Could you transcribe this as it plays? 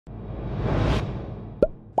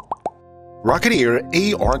Rokid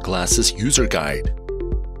Air AR Glasses User Guide.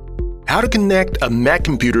 How to connect a Mac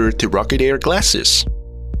computer to Rokid Air glasses.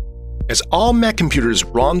 As all Mac computers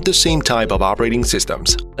run the same type of operating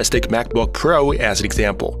systems, let's take MacBook Pro as an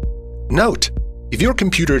example. Note: if your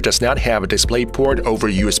computer does not have a DisplayPort over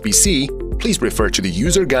USB-C, please refer to the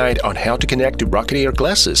user guide on how to connect to Rokid Air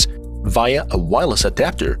glasses via a wireless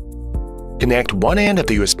adapter. Connect one end of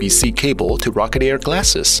the USB-C cable to Rokid Air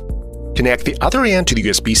glasses. Connect the other end to the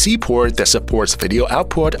USB-C port that supports video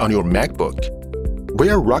output on your MacBook.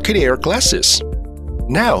 Wear Rokid Air glasses.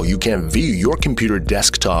 Now you can view your computer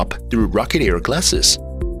desktop through Rokid Air glasses.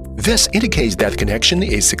 This indicates that the connection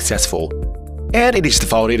is successful, and it is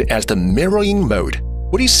defaulted as the mirroring mode.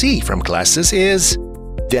 What you see from glasses is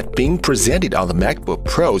that being presented on the MacBook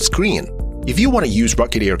Pro screen. If you want to use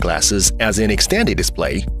Rokid Air glasses as an extended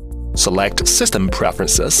display, select System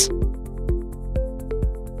Preferences.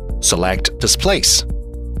 Select Displays.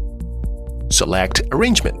 Select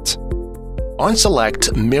Arrangement.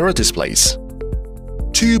 Unselect Mirror Displays.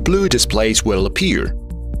 Two blue displays will appear.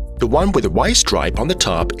 The one with a white stripe on the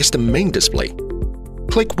top is the main display.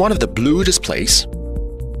 Click one of the blue displays.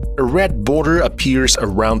 A red border appears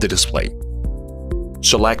around the display.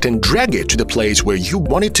 Select and drag it to the place where you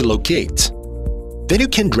want it to locate. Then you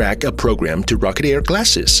can drag a program to Rokid Air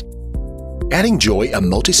glasses and enjoy a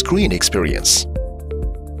multi-screen experience.